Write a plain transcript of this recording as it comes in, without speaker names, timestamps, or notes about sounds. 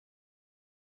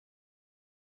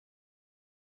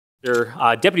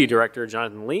Deputy Director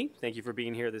Jonathan Lee, thank you for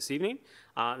being here this evening.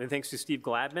 And thanks to Steve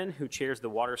Gladman, who chairs the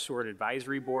Water Sewer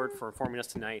Advisory Board, for informing us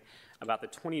tonight about the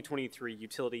 2023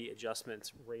 utility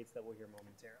adjustments rates that we'll hear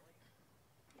momentarily.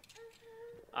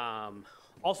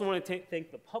 Also want to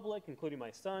thank the public, including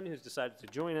my son, who's decided to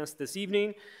join us this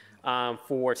evening,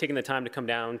 for taking the time to come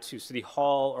down to City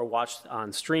Hall or watch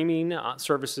on streaming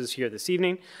services here this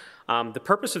evening. The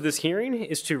purpose of this hearing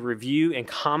is to review and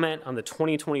comment on the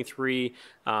 2023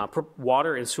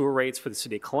 water and sewer rates for the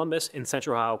City of Columbus and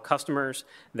Central Ohio customers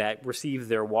that receive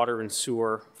their water and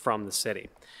sewer from the city.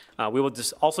 We will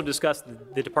also discuss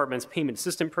the department's payment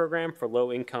system program for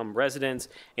low-income residents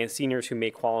and seniors who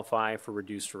may qualify for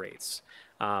reduced rates.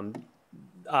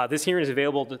 This hearing is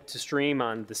available to stream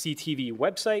on the CTV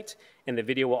website, and the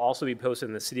video will also be posted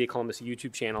on the City of Columbus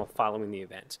YouTube channel following the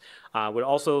event. Would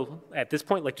also, at this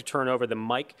point, like to turn over the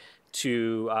mic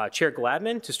to Chair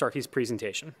Gladman to start his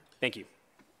presentation. Thank you.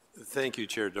 Thank you,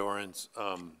 Chair Dorrance.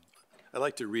 I'd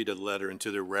like to read a letter into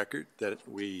the record that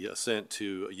we sent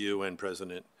to you and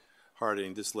President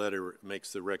Harding. This letter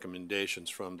makes the recommendations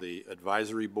from the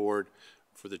Advisory Board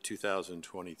for the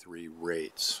 2023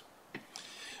 rates.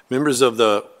 Members of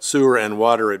the Sewer and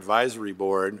Water Advisory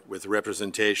Board, with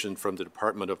representation from the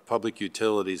Department of Public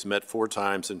Utilities, met 4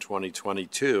 times in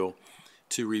 2022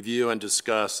 to review and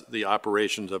discuss the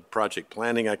operations of project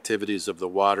planning activities of the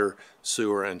water,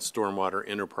 sewer, and stormwater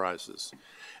enterprises.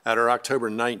 At our October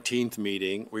 19th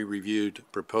meeting, we reviewed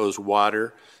proposed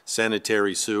water,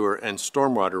 sanitary sewer, and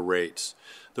stormwater rates.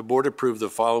 The board approved the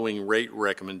following rate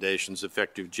recommendations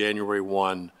effective January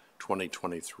 1,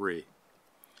 2023.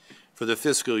 For the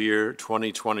fiscal year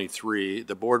 2023,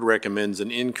 the board recommends an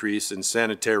increase in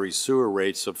sanitary sewer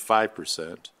rates of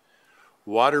 5%,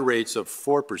 water rates of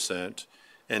 4%,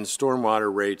 and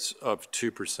stormwater rates of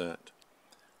 2%.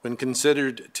 When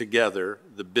considered together,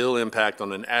 the bill impact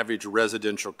on an average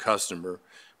residential customer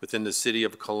within the City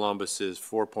of Columbus is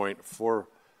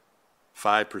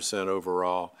 4.45%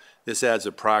 overall. This adds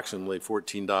approximately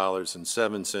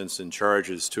 $14.07 in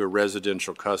charges to a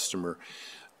residential customer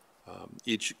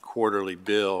each quarterly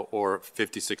bill, or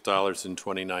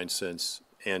 $56.29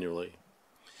 annually.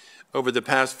 Over the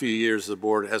past few years, the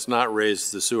board has not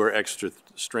raised the sewer extra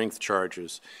strength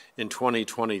charges. In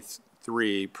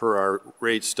 2023, per our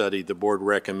rate study, the board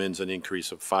recommends an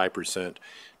increase of 5%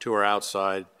 to our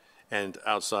outside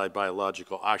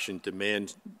biological oxygen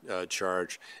demand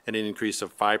charge, and an increase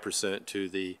of 5% to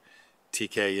the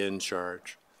TKN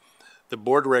charge. The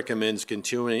board recommends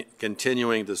continuing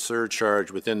the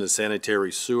surcharge within the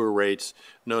sanitary sewer rates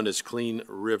known as Clean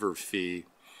River Fee.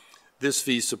 This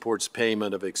fee supports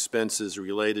payment of expenses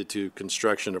related to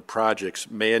construction of projects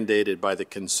mandated by the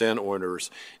consent orders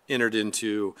entered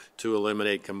into to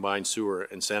eliminate combined sewer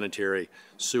and sanitary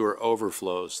sewer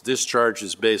overflows. This charge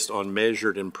is based on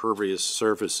measured impervious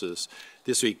surfaces.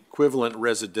 This equivalent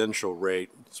residential rate,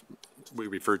 we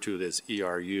refer to it as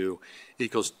ERU,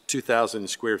 equals 2,000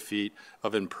 square feet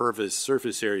of impervious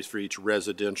surface areas for each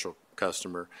residential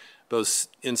customer. Both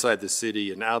inside the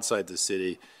city and outside the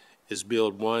city is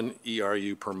billed 1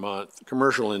 ERU per month.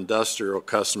 Commercial and industrial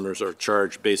customers are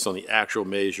charged based on the actual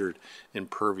measured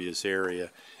impervious area,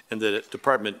 and the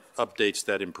department updates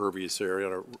that impervious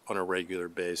area on a regular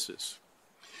basis.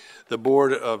 The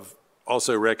board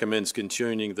also recommends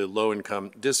continuing the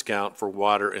low-income discount for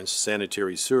water and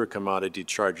sanitary sewer commodity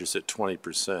charges at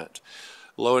 20%.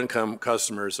 Low-income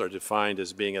customers are defined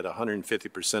as being at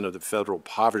 150% of the federal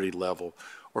poverty level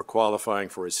or qualifying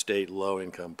for a state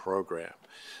low-income program.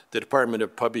 The Department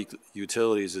of Public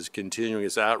Utilities is continuing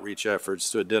its outreach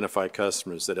efforts to identify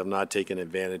customers that have not taken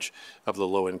advantage of the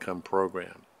low-income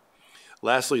program.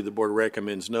 Lastly, the board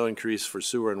recommends no increase for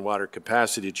sewer and water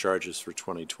capacity charges for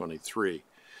 2023.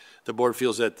 The board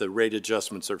feels that the rate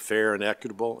adjustments are fair and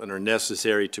equitable and are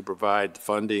necessary to provide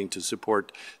funding to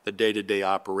support the day-to-day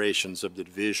operations of the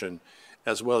division,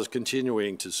 as well as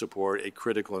continuing to support a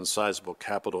critical and sizable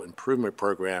capital improvement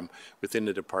program within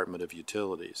the Department of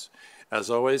Utilities.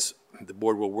 As always, the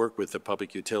board will work with the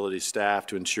public utilities staff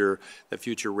to ensure that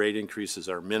future rate increases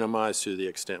are minimized to the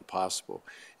extent possible.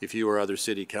 If you or other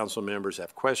city council members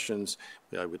have questions,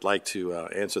 I would like to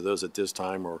answer those at this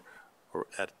time or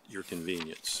at your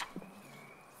convenience.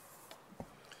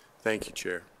 Thank you,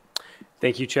 Chair.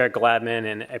 Thank you, Chair Gladman,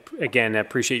 and again, I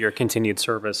appreciate your continued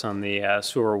service on the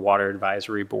Sewer Water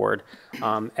Advisory Board.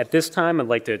 At this time, I'd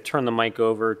like to turn the mic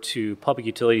over to Public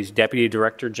Utilities Deputy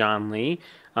Director John Lee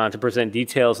to present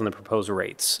details on the proposed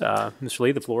rates. Mr.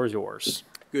 Lee, the floor is yours.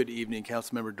 Good evening,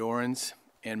 Councilmember Dorrance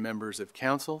and members of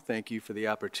Council. Thank you for the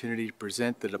opportunity to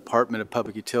present the Department of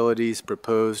Public Utilities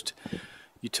proposed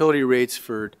utility rates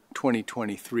for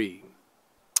 2023.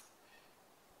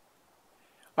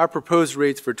 Our proposed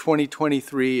rates for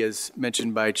 2023, as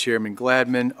mentioned by Chairman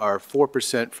Gladman, are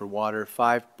 4% for water,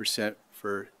 5%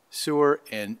 for sewer,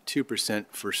 and 2%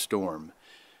 for storm.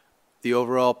 The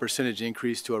overall percentage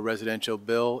increase to a residential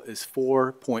bill is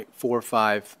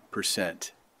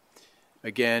 4.45%.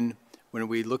 Again, when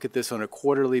we look at this on a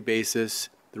quarterly basis,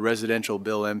 the residential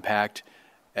bill impact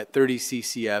at 30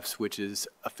 CCFs, which is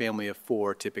a family of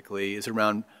 4 typically, is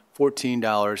around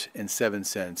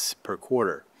 $14.07 per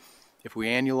quarter. If we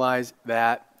annualize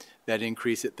that, that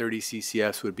increase at 30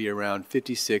 CCFs would be around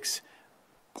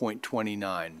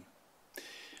 56.29.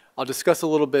 I'll discuss a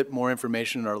little bit more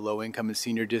information on our low-income and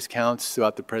senior discounts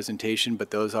throughout the presentation,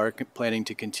 but those are planning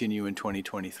to continue in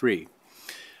 2023.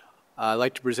 I'd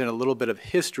like to present a little bit of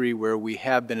history where we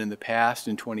have been in the past.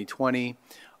 In 2020,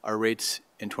 our rates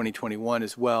in 2021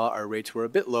 as well, our rates were a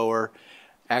bit lower.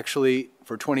 Actually,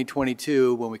 for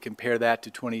 2022, when we compare that to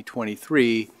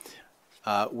 2023,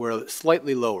 we're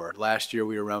slightly lower. Last year,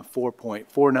 we were around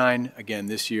 4.49. Again,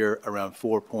 this year, around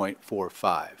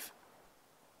 4.45.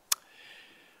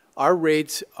 Our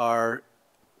rates are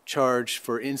charged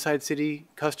for inside city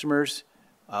customers.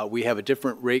 We have a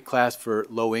different rate class for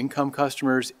low-income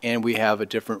customers, and we have a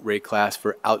different rate class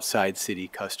for outside city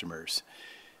customers.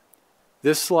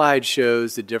 This slide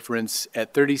shows the difference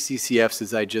at 30 CCFs,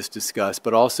 as I just discussed,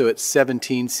 but also at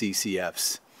 17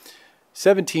 CCFs.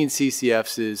 17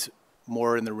 CCFs is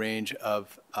more in the range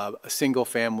of a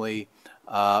single-family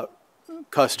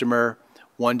customer,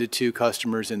 1 to 2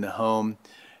 customers in the home.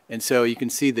 And so you can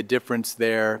see the difference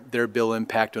there. Their bill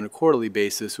impact on a quarterly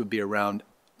basis would be around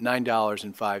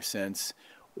 $9.05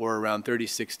 or around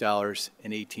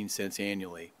 $36.18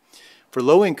 annually. For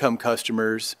low-income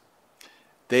customers,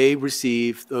 they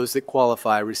receive, those that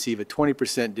qualify, receive a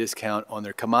 20% discount on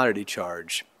their commodity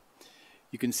charge.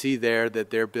 You can see there that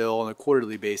their bill on a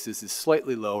quarterly basis is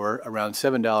slightly lower, around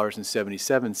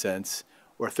 $7.77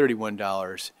 or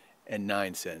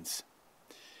 $31.09.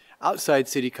 Outside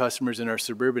city customers in our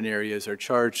suburban areas are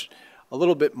charged a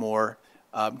little bit more.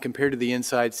 Compared to the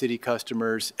inside city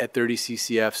customers at 30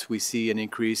 CCFs, we see an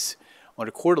increase on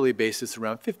a quarterly basis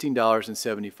around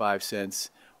 $15.75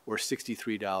 or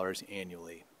 $63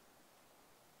 annually.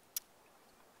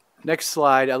 Next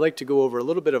slide, I'd like to go over a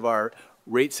little bit of our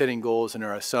rate setting goals and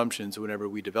our assumptions whenever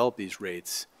we develop these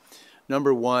rates.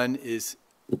 Number one is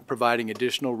providing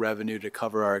additional revenue to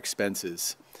cover our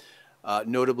expenses.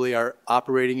 Notably, our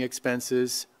operating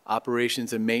expenses,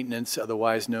 operations and maintenance,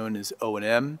 otherwise known as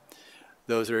O&M.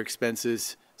 Those are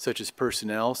expenses such as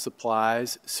personnel,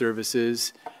 supplies,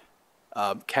 services,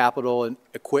 capital and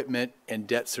equipment, and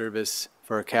debt service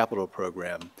for our capital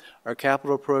program. Our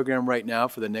capital program right now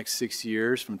for the next 6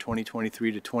 years, from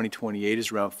 2023 to 2028,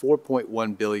 is around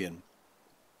 $4.1 billion.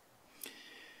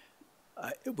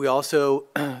 We also,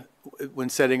 when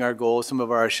setting our goals, some of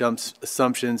our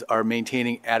assumptions are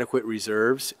maintaining adequate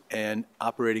reserves and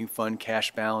operating fund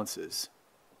cash balances.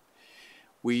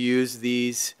 We use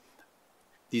these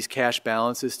cash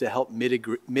balances to help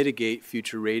mitigate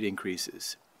future rate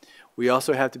increases. We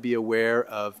also have to be aware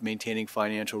of maintaining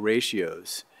financial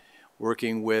ratios,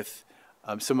 working with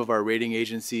some of our rating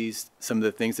agencies, some of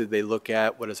the things that they look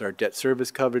at. What is our debt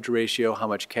service coverage ratio? How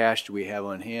much cash do we have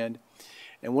on hand?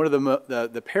 And one of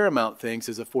the paramount things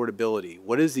is affordability.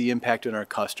 What is the impact on our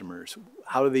customers?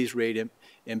 How do these rate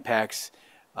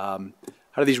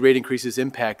increases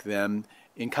impact them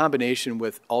in combination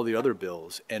with all the other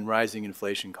bills and rising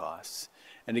inflation costs?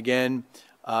 And again,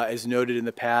 as noted in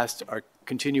the past, our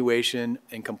continuation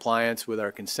and compliance with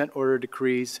our consent order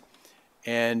decrees,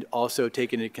 and also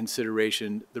taking into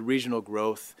consideration the regional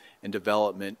growth and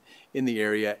development in the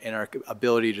area and our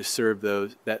ability to serve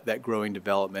that growing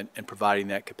development and providing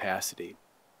that capacity.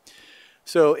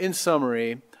 So in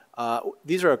summary,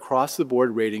 these are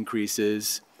across-the-board rate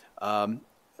increases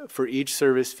for each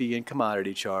service fee and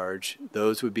commodity charge.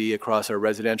 Those would be across our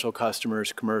residential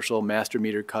customers, commercial, master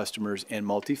meter customers, and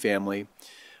multifamily.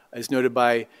 As noted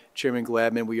by Chairman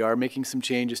Gladman, we are making some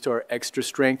changes to our extra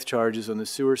strength charges on the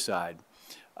sewer side.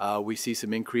 We see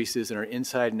some increases in our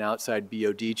inside and outside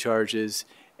BOD charges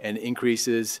and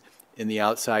increases in the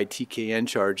outside TKN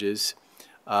charges.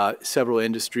 Several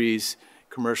industries,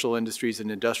 commercial industries and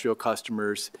industrial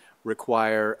customers,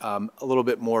 require a little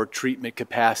bit more treatment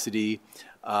capacity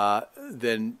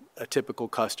than a typical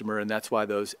customer, and that's why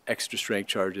those extra strength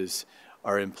charges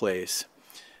are in place.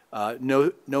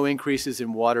 No increases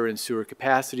in water and sewer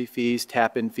capacity fees,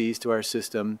 tap-in fees to our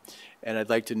system, and I'd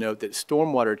like to note that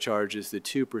stormwater charges, the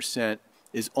 2%,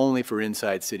 is only for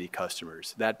inside city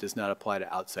customers. That does not apply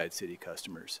to outside city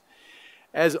customers.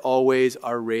 As always,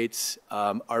 our rates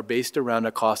are based around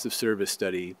a cost of service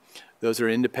study. Those are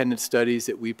independent studies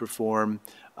that we perform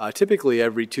typically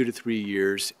every 2 to 3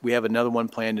 years. We have another one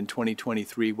planned in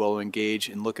 2023. We'll engage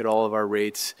and look at all of our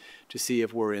rates to see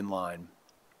if we're in line.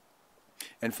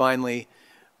 And finally,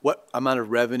 what amount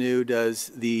of revenue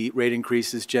does the rate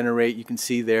increases generate? You can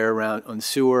see there around on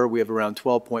sewer, we have around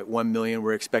 $12.1 million.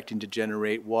 We're expecting to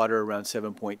generate water around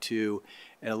 7.2,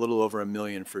 and a little over $1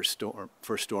 million for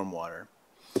stormwater.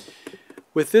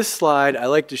 With this slide, I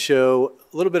like to show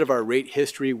a little bit of our rate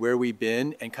history, where we've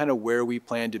been, and kind of where we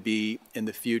plan to be in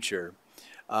the future.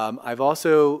 I've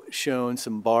also shown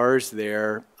some bars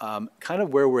there, kind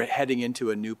of where we're heading into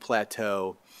a new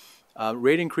plateau.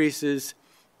 Rate increases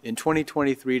in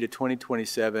 2023 to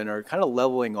 2027 are kind of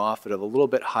leveling off at a little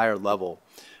bit higher level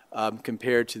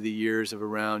compared to the years of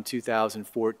around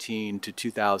 2014 to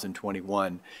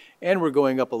 2021. And we're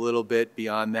going up a little bit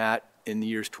beyond that in the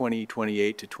years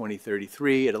 2028 to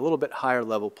 2033 at a little bit higher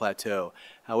level plateau.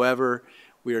 However,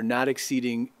 we are not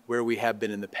exceeding where we have been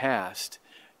in the past.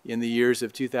 In the years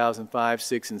of 2005,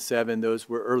 6, and 7, those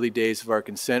were early days of our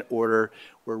consent order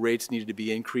where rates needed to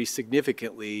be increased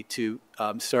significantly to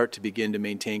start to begin to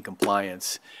maintain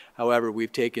compliance. However,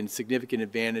 we've taken significant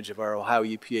advantage of our Ohio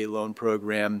EPA loan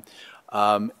program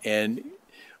and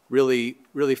really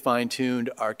fine-tuned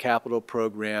our capital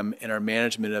program and our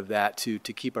management of that to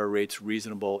keep our rates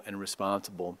reasonable and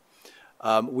responsible.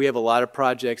 We have a lot of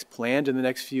projects planned in the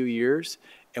next few years,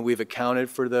 and we've accounted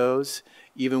for those,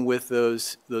 even with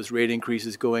those rate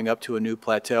increases going up to a new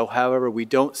plateau. However, we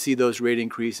don't see those rate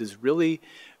increases really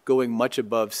going much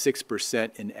above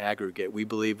 6% in aggregate. We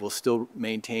believe we'll still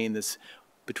maintain this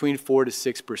between 4 to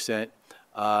 6%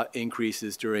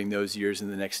 increases during those years in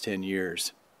the next 10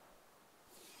 years.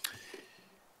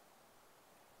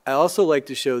 I also like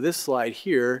to show this slide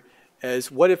here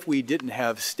as what if we didn't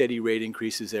have steady rate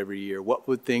increases every year? What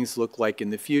would things look like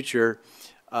in the future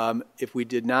if we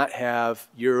did not have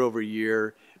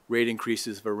year-over-year rate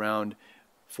increases of around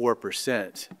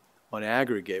 4% on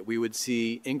aggregate? We would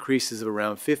see increases of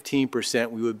around 15%.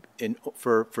 We would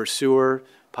for sewer,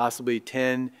 possibly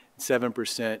 10,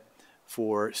 7%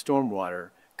 for stormwater.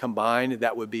 Combined,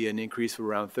 that would be an increase of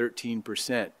around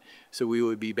 13%. So we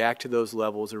would be back to those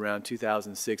levels around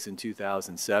 2006 and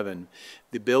 2007.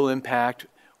 The bill impact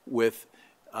with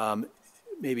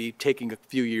maybe taking a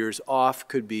few years off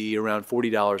could be around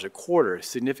 $40 a quarter, a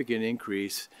significant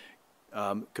increase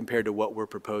compared to what we're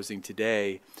proposing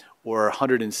today, or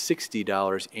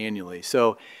 $160 annually.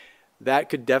 So that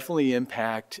could definitely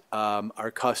impact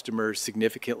our customers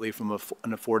significantly from an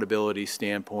affordability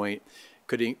standpoint.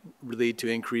 Could lead to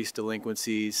increased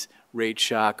delinquencies, rate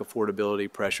shock,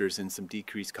 affordability pressures, and some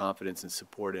decreased confidence and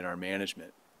support in our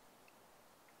management.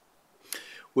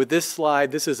 With this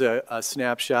slide, this is a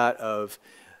snapshot of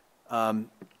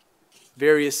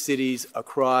various cities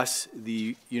across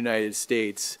the United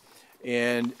States.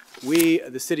 And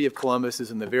the city of Columbus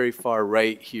is in the very far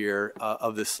right here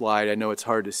of the slide. I know it's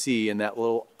hard to see, and that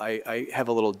little, I have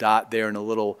a little dot there and a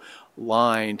little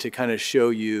line to kind of show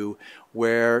you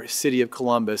where city of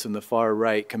Columbus in the far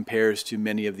right compares to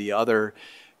many of the other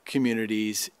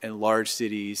communities and large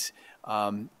cities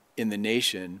in the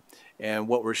nation. And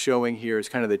what we're showing here is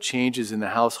kind of the changes in the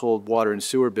household water and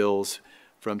sewer bills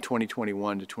from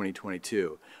 2021 to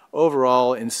 2022.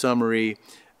 Overall, in summary,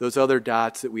 those other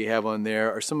dots that we have on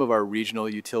there are some of our regional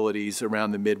utilities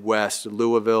around the Midwest: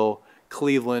 Louisville,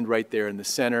 Cleveland right there in the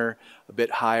center, a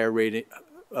bit higher rate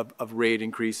of rate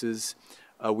increases.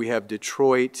 We have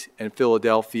Detroit and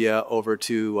Philadelphia over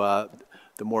to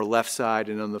the more left side,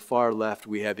 and on the far left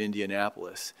we have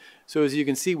Indianapolis. So as you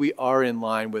can see, we are in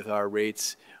line with our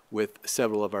rates with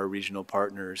several of our regional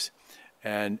partners.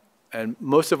 And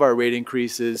most of our rate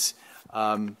increases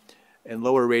and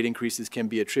lower rate increases can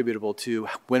be attributable to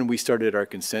when we started our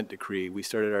consent decree. We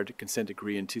started our consent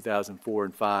decree in 2004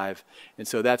 and 5, and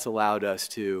so that's allowed us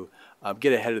to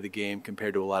get ahead of the game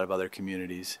compared to a lot of other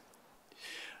communities.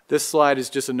 This slide is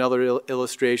just another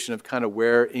illustration of kind of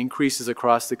where increases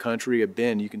across the country have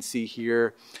been. You can see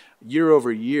here, year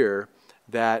over year,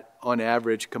 that on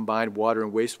average combined water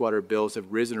and wastewater bills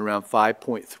have risen around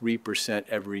 5.3%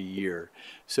 every year.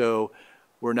 So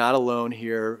we're not alone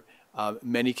here.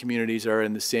 Many communities are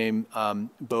in the same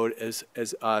boat as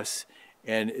us,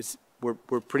 and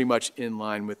we're pretty much in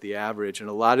line with the average. And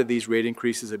a lot of these rate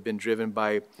increases have been driven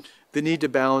by the need to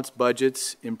balance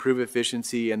budgets, improve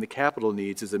efficiency, and the capital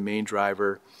needs as a main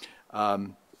driver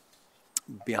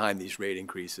behind these rate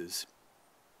increases.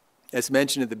 As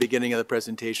mentioned at the beginning of the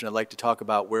presentation, I'd like to talk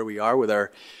about where we are with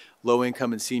our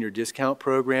low-income and senior discount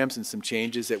programs and some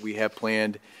changes that we have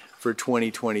planned for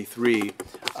 2023.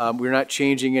 We're not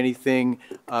changing anything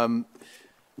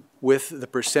with the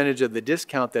percentage of the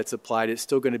discount that's applied, it's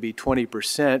still going to be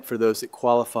 20% for those that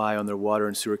qualify on their water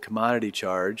and sewer commodity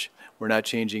charge. We're not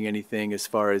changing anything as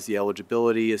far as the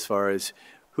eligibility, as far as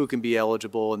who can be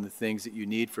eligible and the things that you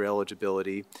need for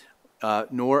eligibility,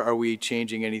 nor are we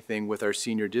changing anything with our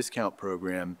senior discount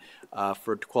program.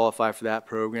 To qualify for that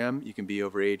program, you can be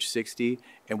over age 60,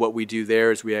 and what we do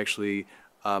there is we actually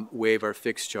waive our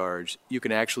fixed charge. You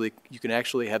can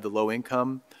actually have the low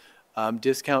income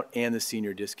discount and the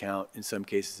senior discount in some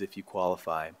cases if you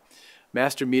qualify.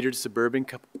 Master metered suburban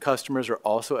customers are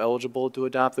also eligible to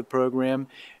adopt the program,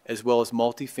 as well as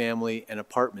multifamily and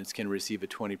apartments can receive a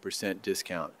 20%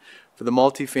 discount. For the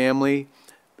multifamily,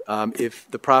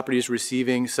 if the property is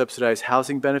receiving subsidized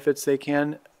housing benefits, they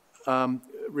can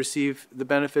receive the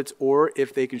benefits, or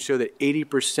if they can show that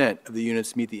 80% of the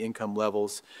units meet the income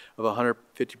levels of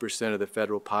 150% of the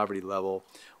federal poverty level,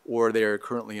 or they are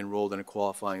currently enrolled in a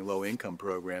qualifying low-income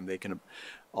program, they can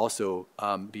also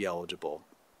be eligible.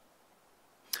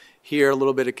 Here, a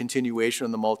little bit of continuation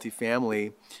on the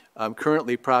multifamily.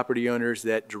 Currently, property owners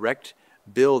that direct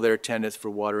bill their tenants for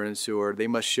water and sewer, they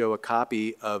must show a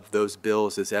copy of those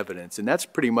bills as evidence, and that's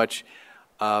pretty much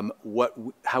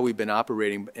how we've been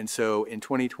operating. And so in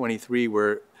 2023,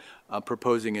 we're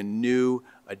proposing a new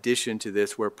addition to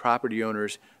this where property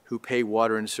owners who pay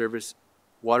water and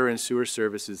sewer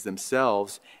services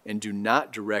themselves and do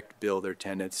not direct bill their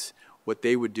tenants, what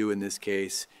they would do in this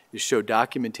case is show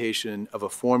documentation of a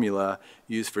formula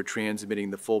used for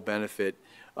transmitting the full benefit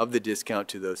of the discount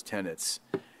to those tenants.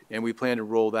 And we plan to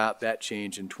roll out that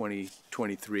change in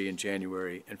 2023 in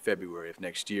January and February of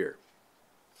next year.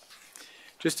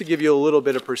 Just to give you a little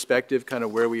bit of perspective, kind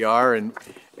of where we are and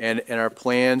our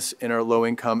plans in our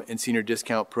low-income and senior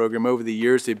discount program. Over the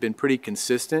years, they've been pretty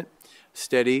consistent,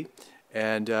 steady,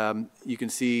 and you can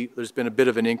see there's been a bit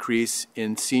of an increase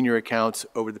in senior accounts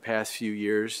over the past few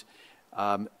years.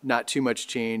 Not too much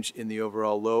change in the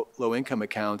overall low-income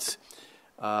accounts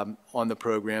on the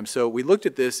program. So we looked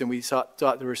at this and we thought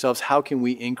to ourselves, how can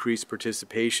we increase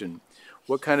participation?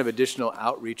 What kind of additional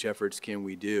outreach efforts can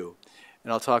we do?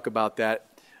 And I'll talk about that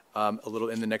a little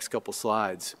in the next couple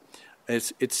slides.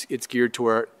 It's geared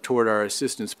toward our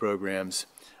assistance programs.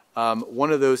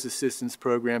 One of those assistance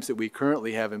programs that we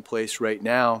currently have in place right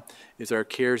now is our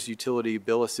CARES Utility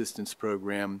Bill Assistance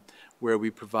Program, where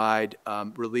we provide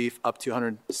relief up to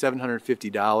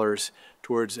 $750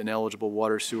 towards an eligible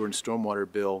water, sewer, and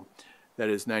stormwater bill that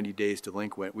is 90 days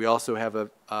delinquent. We also have a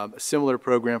similar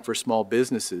program for small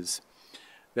businesses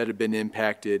that have been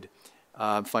impacted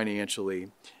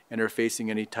financially and are facing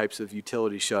any types of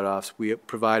utility shutoffs. We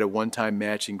provide a one-time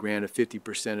matching grant of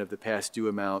 50% of the past due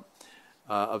amount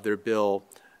of their bill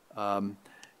and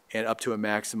up to a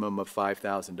maximum of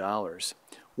 $5,000.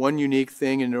 One unique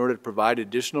thing in order to provide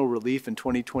additional relief in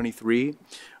 2023,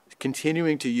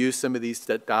 continuing to use some of these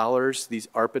dollars, these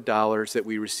ARPA dollars that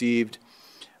we received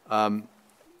from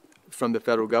the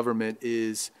federal government,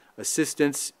 is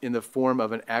assistance in the form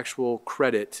of an actual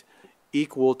credit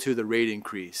equal to the rate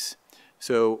increase.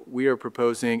 So we are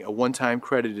proposing a one-time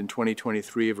credit in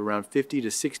 2023 of around $50 to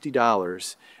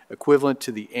 $60, equivalent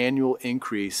to the annual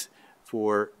increase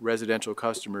for residential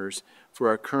customers for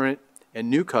our current and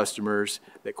new customers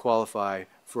that qualify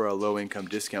for our low-income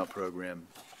discount program.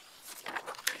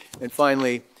 And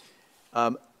finally,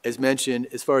 as mentioned,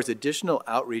 as far as additional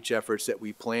outreach efforts that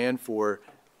we plan for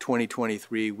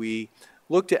 2023, we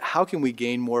looked at how can we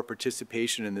gain more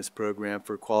participation in this program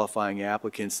for qualifying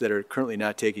applicants that are currently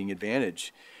not taking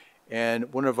advantage.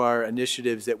 And one of our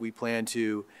initiatives that we plan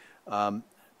to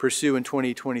pursue in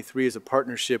 2023 is a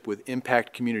partnership with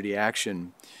Impact Community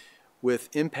Action. With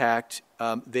Impact,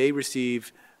 they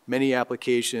receive many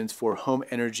applications for Home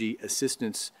Energy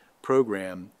Assistance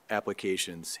Program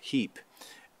applications, HEAP.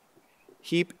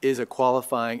 HEAP is a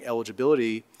qualifying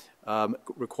eligibility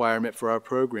requirement for our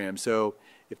program. So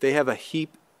if they have a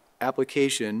HEAP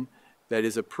application that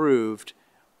is approved,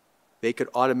 they could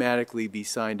automatically be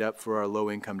signed up for our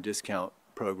low-income discount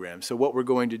program. So what we're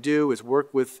going to do is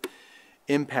work with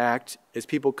Impact as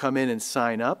people come in and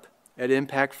sign up at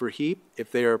Impact for HEAP.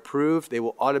 If they are approved, they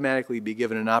will automatically be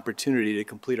given an opportunity to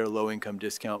complete our low-income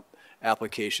discount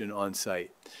application on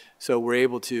site. So we're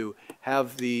able to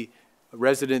have the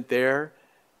resident there,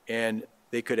 and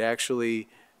they could actually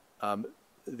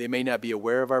they may not be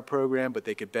aware of our program, but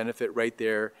they could benefit right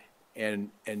there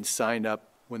and sign up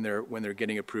when they're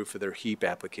getting approved for their HEAP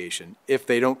application. If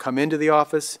they don't come into the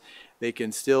office, they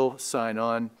can still sign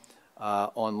on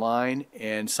online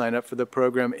and sign up for the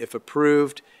program. If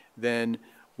approved, then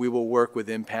we will work with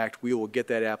Impact. We will get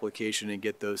that application and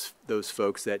get those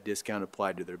folks that discount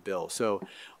applied to their bill. So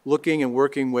looking and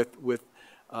working with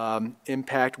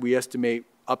impact, we estimate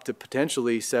up to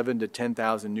potentially 7,000 to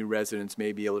 10,000 new residents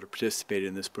may be able to participate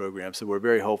in this program. So we're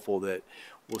very hopeful that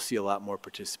we'll see a lot more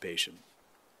participation.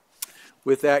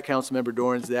 With that, Councilmember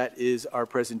Dorns, that is our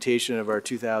presentation of our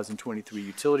 2023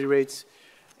 utility rates,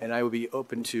 and I will be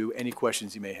open to any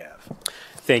questions you may have.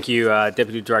 Thank you,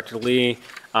 Deputy Director Lee.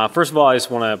 First of all, I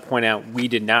just want to point out we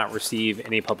did not receive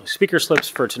any public speaker slips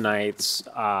for tonight's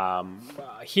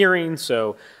hearing,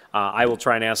 so I will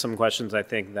try and ask some questions I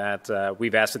think that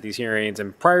we've asked at these hearings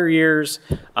in prior years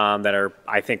that are,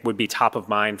 I think, would be top of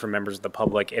mind for members of the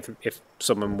public if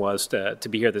someone was to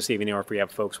be here this evening or if we have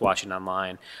folks watching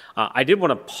online. I did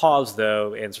want to pause,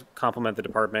 though, and compliment the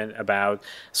department about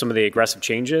some of the aggressive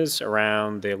changes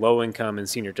around the low-income and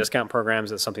senior discount programs.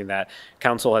 That's something that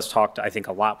Council has talked, I think,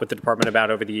 a lot with the department about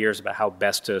over the years, about how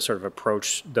best to sort of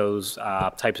approach those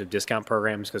types of discount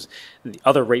programs, because the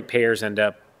other ratepayers end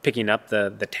up picking up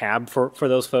the tab for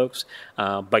those folks.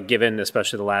 But given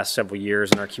especially the last several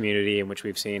years in our community in which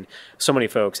we've seen so many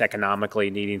folks economically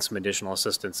needing some additional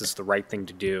assistance, it's the right thing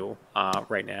to do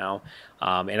right now.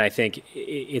 And I think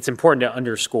it's important to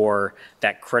underscore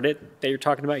that credit that you're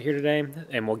talking about here today,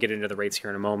 and we'll get into the rates here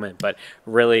in a moment, but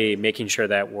really making sure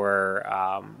that we're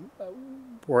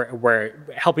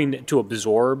helping to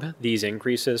absorb these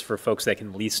increases for folks that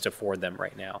can least afford them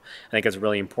right now. I think it's a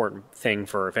really important thing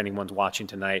for, if anyone's watching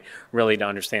tonight, really to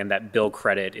understand that bill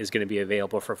credit is going to be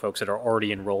available for folks that are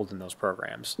already enrolled in those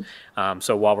programs.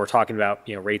 So while we're talking about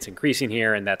rates increasing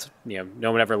here, and that's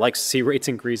no one ever likes to see rates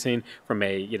increasing from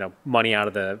a money out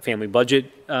of the family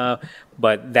budget,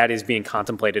 but that is being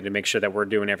contemplated to make sure that we're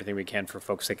doing everything we can for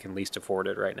folks that can least afford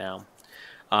it right now.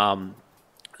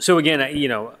 So again,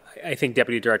 I think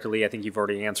Deputy Director Lee, I think you've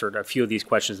already answered a few of these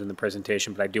questions in the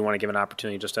presentation, but I do want to give an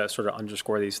opportunity just to sort of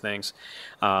underscore these things.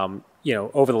 Over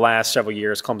the last several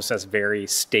years, Columbus has very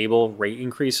stable rate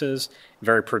increases,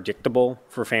 very predictable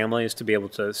for families to be able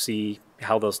to see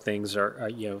how those things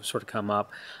are, sort of come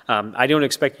up. I don't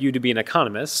expect you to be an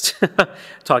economist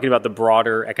talking about the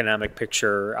broader economic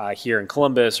picture here in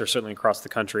Columbus or certainly across the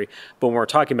country. But when we're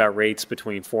talking about rates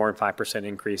between 4% and 5%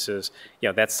 increases,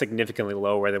 that's significantly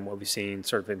lower than what we've seen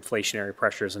sort of inflationary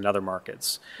pressures in other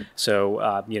markets.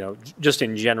 So, just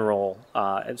in general,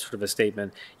 sort of a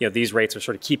statement, these rates are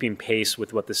sort of keeping pace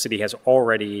with what the city has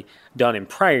already done in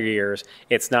prior years.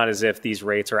 It's not as if these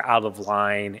rates are out of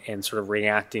line and sort of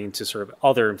reacting to sort of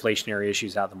other inflationary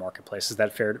issues out in the marketplace. Is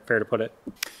that fair to put it?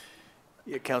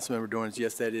 Yeah, Councilmember Dorns,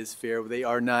 yes, that is fair. They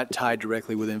are not tied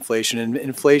directly with inflation, and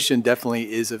inflation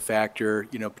definitely is a factor,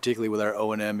 particularly with our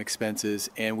O&M expenses,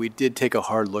 and we did take a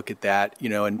hard look at that.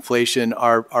 Inflation,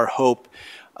 our hope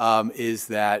is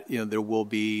that, there will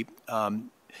be,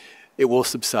 it will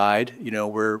subside.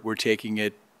 We're taking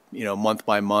it, month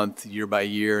by month, year by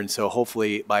year, and so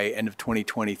hopefully by end of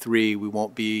 2023, we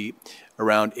won't be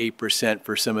around 8%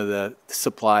 for some of the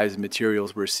supplies and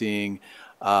materials we're seeing,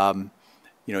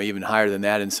 even higher than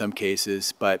that in some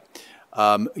cases. But,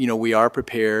 we are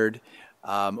prepared.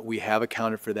 We have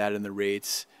accounted for that in the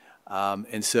rates.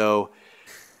 And so,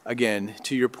 again,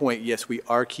 to your point, yes, we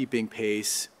are keeping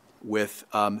pace with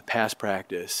past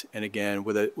practice. And again,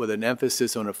 with an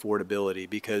emphasis on affordability,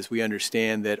 because we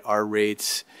understand that our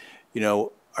rates,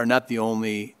 are not the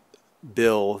only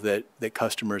bill that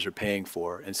customers are paying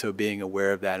for. And so being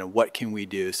aware of that and what can we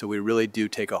do. So we really do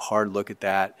take a hard look at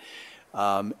that.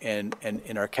 And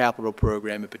in our capital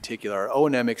program in particular, our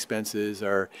O&M expenses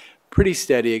are pretty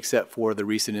steady except for the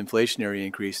recent inflationary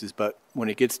increases. But when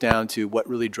it gets down to what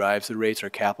really drives the rates, our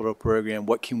capital program,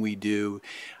 what can we do?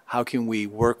 How can we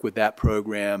work with that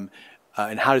program?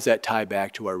 And how does that tie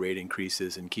back to our rate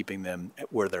increases and keeping them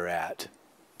where they're at?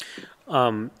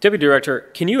 Deputy Director,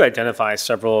 can you identify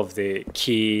several of the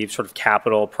key sort of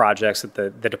capital projects that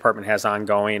the department has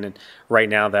ongoing and right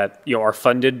now that are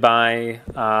funded by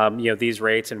these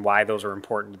rates and why those are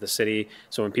important to the city?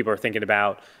 So when people are thinking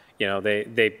about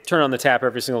they turn on the tap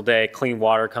every single day, clean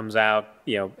water comes out,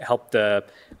 help the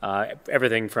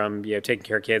everything from taking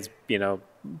care of kids,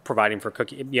 providing for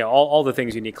cooking, all the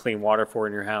things you need clean water for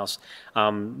in your house.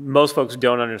 Most folks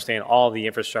don't understand all the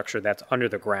infrastructure that's under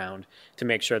the ground to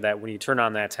make sure that when you turn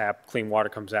on that tap, clean water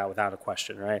comes out without a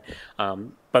question, right?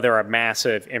 But there are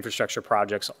massive infrastructure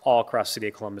projects all across the city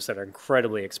of Columbus that are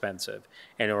incredibly expensive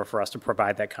in order for us to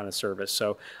provide that kind of service.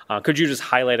 So could you just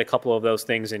highlight a couple of those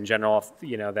things in general,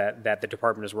 that the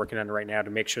department is working on right now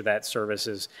to make sure that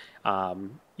services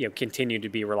continue to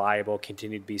be reliable,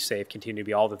 continue to be safe, continue to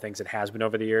be all the things it has been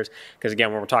over the years? Because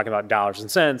again, when we're talking about dollars and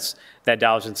cents, that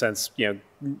dollars and cents,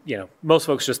 most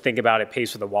folks just think about it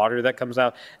pays for the water that comes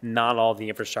out, not all the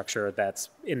infrastructure that's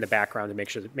in the background to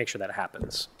make sure that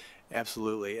happens.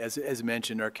 Absolutely. As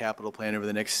mentioned, our capital plan over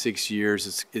the next 6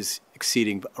 years is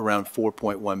exceeding around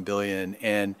 $4.1 billion.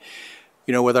 And,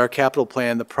 with our capital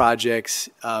plan, the projects,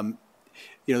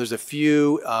 there's a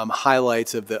few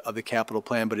highlights of the capital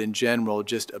plan, but in general,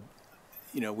 just,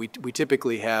 we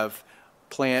typically have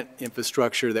plant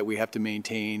infrastructure that we have to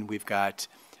maintain. We've got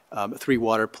 3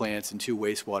 water plants and 2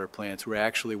 wastewater plants. We're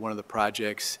actually, one of the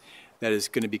projects that is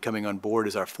going to be coming on board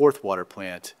is our 4th water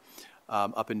plant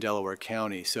up in Delaware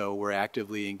County. So we're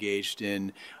actively engaged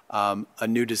in a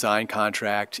new design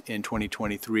contract in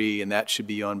 2023, and that should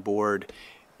be on board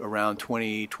around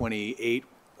 2028,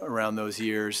 around those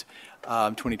years,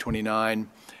 2029.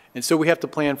 And so we have to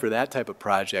plan for that type of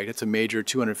project. It's a major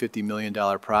 $250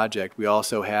 million project. We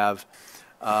also have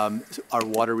our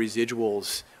water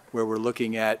residuals, where we're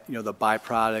looking at, the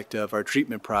byproduct of our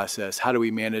treatment process. How do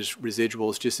we manage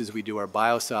residuals just as we do our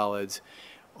biosolids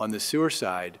on the sewer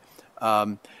side?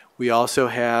 We also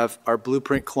have our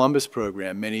Blueprint Columbus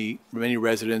program. Many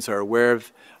residents are aware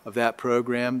of that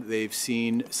program. They've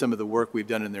seen some of the work we've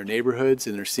done in their neighborhoods,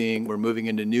 and they're seeing we're moving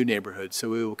into new neighborhoods. So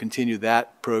we will continue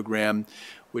that program,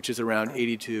 which is around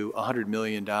 $80 to $100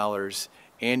 million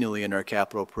annually in our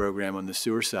capital program on the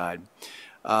sewer side.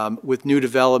 With new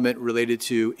development related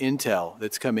to Intel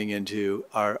that's coming into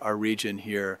our region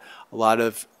here, a lot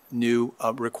of new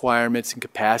requirements and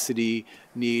capacity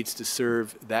needs to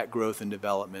serve that growth and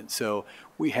development. So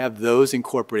we have those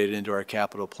incorporated into our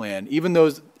capital plan. Even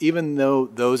though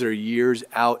those are years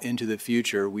out into the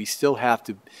future, we still have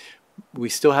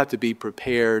to be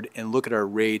prepared and look at our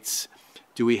rates.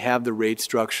 Do we have the rate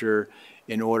structure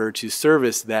in order to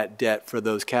service that debt for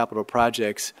those capital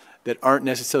projects that aren't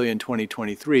necessarily in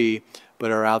 2023,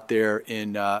 but are out there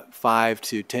in 5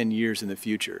 to 10 years in the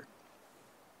future?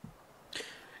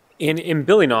 In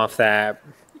building off that,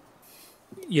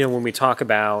 when we talk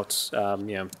about,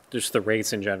 just the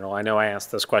rates in general, I know I ask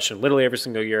this question literally every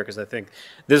single year because I think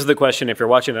this is the question, if you're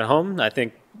watching at home, I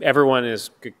think everyone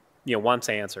is, wants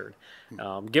answered.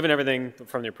 Given everything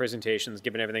from their presentations,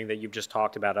 given everything that you've just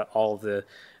talked about, all of the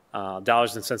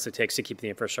dollars and cents it takes to keep the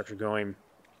infrastructure going,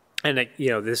 and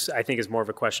this I think is more of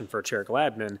a question for Chair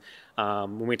Gladman.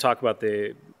 When we talk about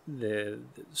the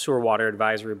Sewer Water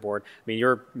Advisory Board, I mean,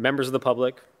 you're members of the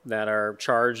public that are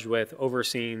charged with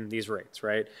overseeing these rates,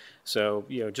 right? So,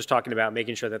 just talking about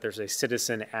making sure that there's a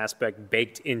citizen aspect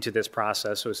baked into this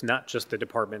process. So it's not just the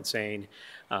department saying,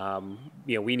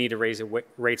 we need to raise the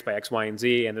rates by X, Y, and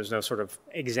Z, and there's no sort of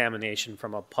examination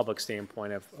from a public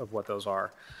standpoint of what those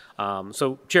are.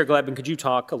 So, Chair Gladman, could you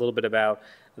talk a little bit about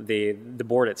the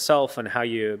board itself and how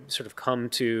you sort of come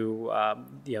to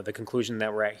the conclusion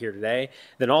that we're at here today?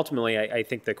 Then ultimately, I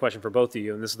think the question for both of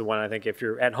you, and this is the one I think if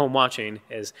you're at home watching,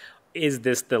 is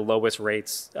this the lowest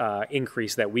rates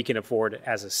increase that we can afford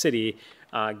as a city,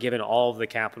 given all of the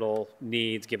capital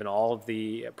needs, given all of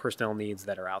the personnel needs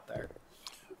that are out there?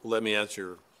 Let me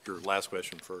answer your last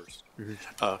question first.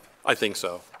 Mm-hmm. I think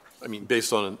so. I mean,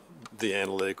 based on the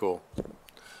analytical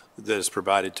that is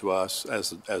provided to us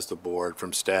as the board,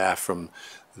 from staff, from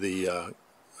the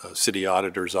city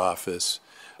auditor's office,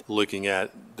 looking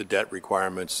at the debt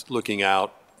requirements, looking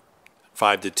out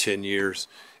 5 to 10 years,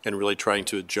 and really trying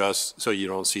to adjust so you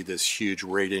don't see this huge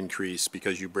rate increase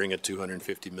because you bring a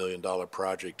 $250 million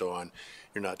project on.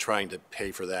 You're not trying to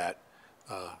pay for that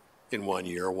in 1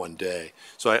 year or 1 day.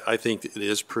 So I think it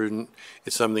is prudent.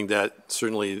 It's something that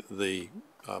certainly the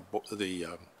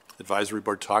advisory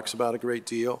board talks about a great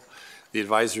deal. The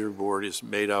advisory board is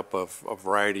made up of a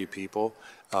variety of people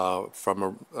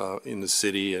from in the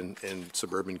city and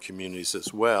suburban communities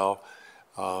as well.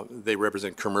 They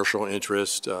represent commercial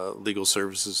interest. Legal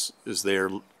services is there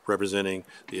representing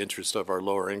the interest of our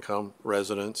lower income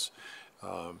residents.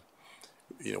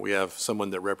 We have someone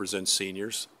that represents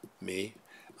seniors, me.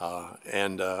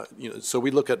 So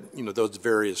we look at, those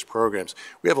various programs.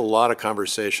 We have a lot of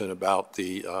conversation about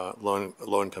the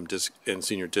low-income and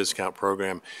senior discount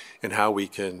program and how we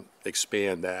can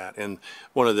expand that. And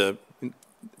one of the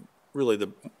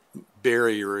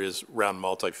barrier is around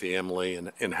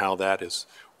multifamily and how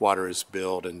water is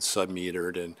billed and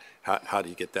submetered, and how do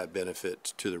you get that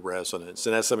benefit to the residents.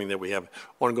 And that's something that we have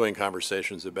ongoing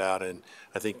conversations about, and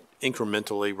I think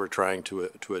incrementally we're trying to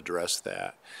address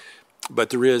that.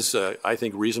 But there is, I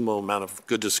think, reasonable amount of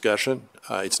good discussion.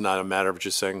 It's not a matter of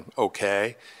just saying,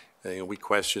 okay. We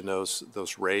question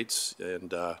those rates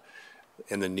and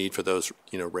the need for those,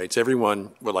 rates.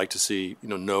 Everyone would like to see,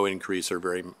 no increase or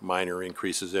very minor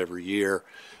increases every year.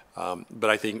 But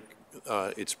I think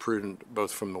it's prudent,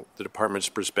 both from the department's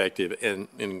perspective and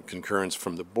in concurrence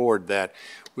from the board, that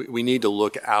we need to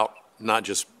look out not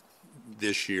just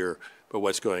this year, but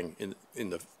what's going in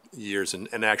the years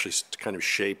and actually kind of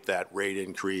shape that rate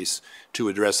increase to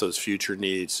address those future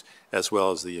needs as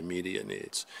well as the immediate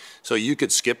needs. So you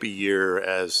could skip a year,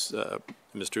 as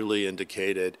Mr. Lee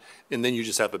indicated, and then you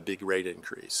just have a big rate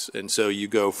increase. And so you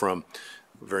go from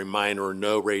very minor or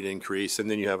no rate increase, and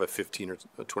then you have a 15 or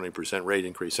 20% rate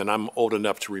increase. And I'm old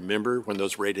enough to remember when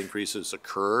those rate increases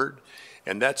occurred,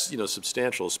 and that's, you know,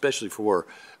 substantial, especially for,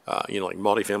 you know, like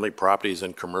multifamily properties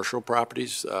and commercial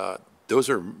properties. Those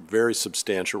are very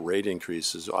substantial rate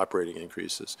increases, operating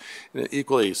increases, and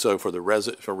equally so for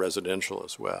for residential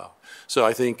as well. So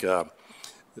I think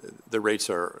the rates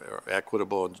are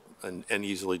equitable and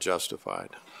easily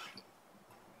justified.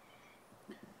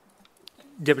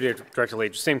 Deputy Director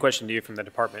Lee, same question to you from the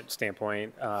department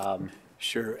standpoint.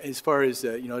 Sure. As far as,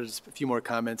 you know, just a few more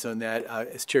comments on that.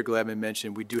 As Chair Glavin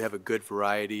mentioned, we do have a good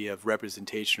variety of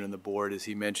representation on the board. As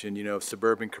he mentioned, you know,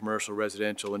 suburban, commercial,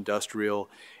 residential, industrial,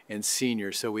 and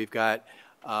senior. So we've got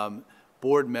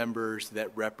board members that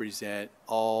represent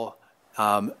all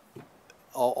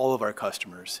of our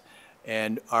customers.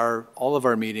 And all of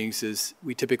our meetings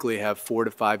we typically have 4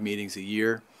 to 5 meetings a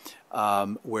year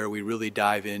where we really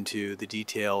dive into the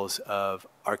details of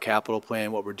our capital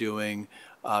plan, what we're doing,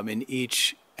 in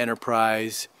each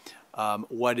enterprise,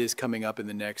 what is coming up in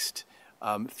the next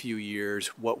few years,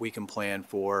 what we can plan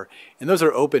for. And those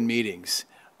are open meetings.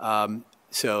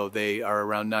 So they are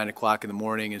around 9 o'clock in the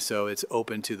morning, and so it's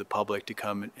open to the public to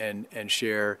come and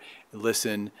share, and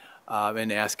listen,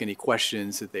 and ask any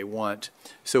questions that they want.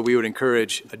 So we would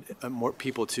encourage more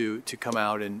people to come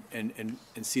out and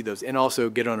see those, and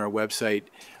also get on our website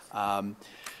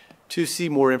to see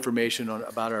more information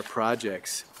about our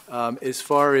projects. As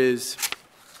far as,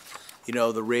 you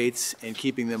know, the rates and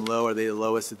keeping them low, are they the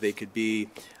lowest that they could be?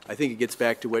 I think it gets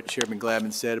back to what Chairman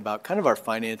Glavin said about kind of our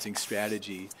financing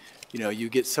strategy. You know, you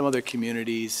get some other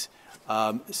communities,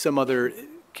 some other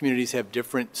communities have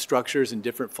different structures and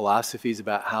different philosophies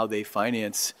about how they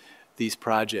finance these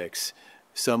projects.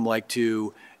 Some like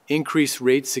to increase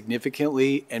rates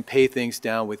significantly and pay things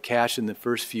down with cash in the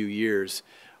first few years,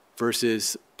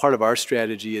 versus part of our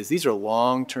strategy is these are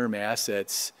long-term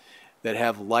assets that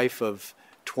have life of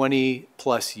 20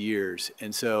 plus years.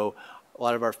 And so a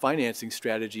lot of our financing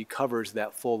strategy covers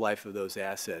that full life of those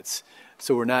assets.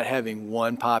 So we're not having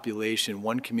one population,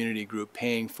 one community group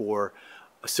paying for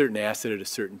a certain asset at a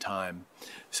certain time.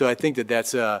 So I think that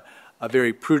that's a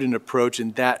very prudent approach,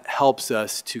 and that helps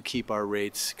us to keep our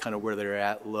rates kind of where they're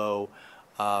at, low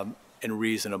and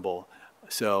reasonable.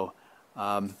 So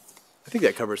I think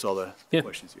that covers all the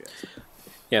questions you asked.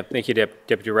 Yeah, thank you,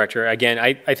 Deputy Director. Again,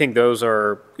 I think those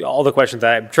are all the questions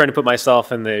that I'm trying to put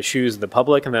myself in the shoes of the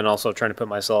public, and then also trying to put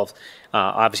myself,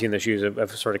 obviously, in the shoes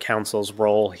of sort of council's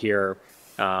role here,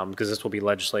 because this will be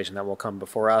legislation that will come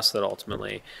before us that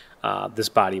ultimately this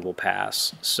body will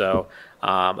pass. So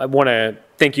I want to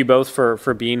thank you both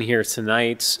for being here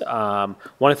tonight. Want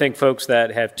to thank folks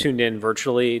that have tuned in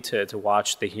virtually to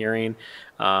watch the hearing.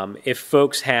 If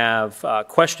folks have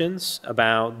questions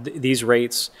about these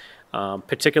rates,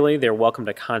 particularly, they're welcome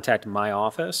to contact my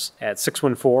office at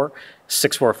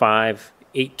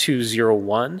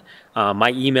 614-645-8201. My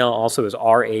email also is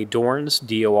radorns,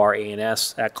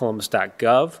 D-O-R-A-N-S,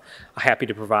 @columbus.gov. I'm happy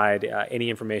to provide any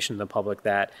information to the public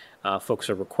that folks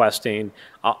are requesting.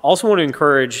 I also want to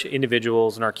encourage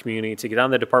individuals in our community to get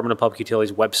on the Department of Public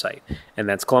Utilities website, and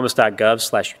that's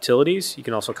columbus.gov/utilities. You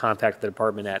can also contact the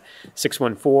department at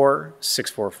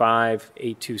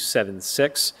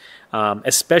 614-645-8276,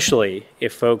 especially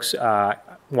if folks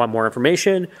want more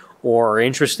information or are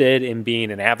interested in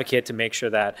being an advocate to make sure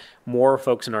that more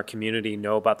folks in our community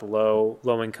know about the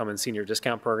low-income and senior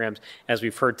discount programs. As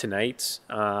we've heard tonight,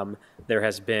 there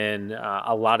has been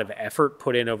a lot of effort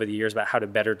put in over the years about how to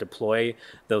better deploy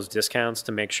those discounts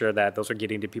to make sure that those are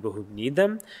getting to people who need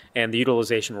them, and the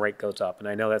utilization rate goes up. And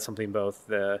I know that's something both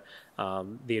the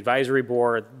advisory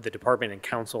board, the department, and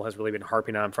council has really been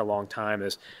harping on for a long time,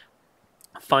 is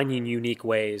finding unique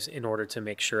ways in order to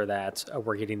make sure that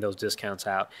we're getting those discounts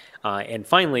out. And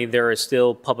finally, there is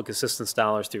still public assistance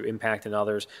dollars through Impact and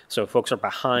others. So if folks are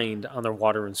behind on their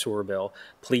water and sewer bill,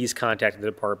 please contact the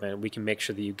department. We can make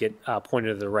sure that you get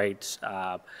pointed to the right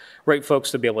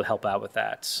folks to be able to help out with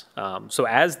that. So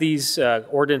as these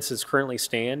ordinances currently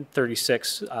stand,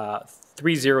 36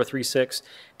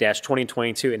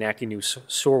 3036-2022 enacting new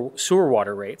sewer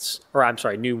water rates, or I'm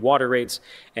sorry, new water rates,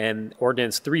 and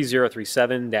ordinance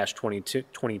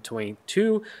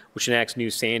 3037-2022, which enacts new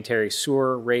sanitary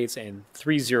sewer rates, and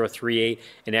 3038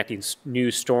 enacting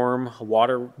new storm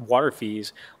water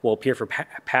fees will appear for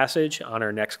passage on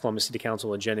our next Columbus City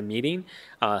Council agenda meeting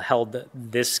held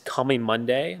this coming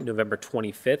Monday, November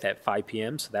 25th at 5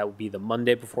 p.m. So that would be the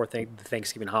Monday before the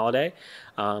Thanksgiving holiday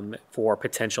for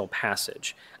potential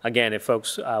passage. Again, if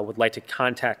folks would like to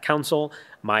contact council,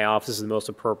 my office is the most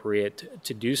appropriate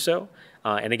to do so.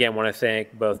 And again, want to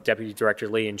thank both Deputy Director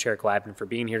Lee and Chair Glavin for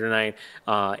being here tonight,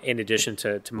 in addition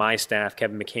to my staff,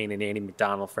 Kevin McCain and Andy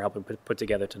McDonald, for helping put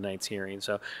together tonight's hearing.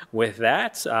 So with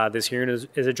that, this hearing is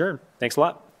adjourned. Thanks a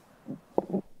lot.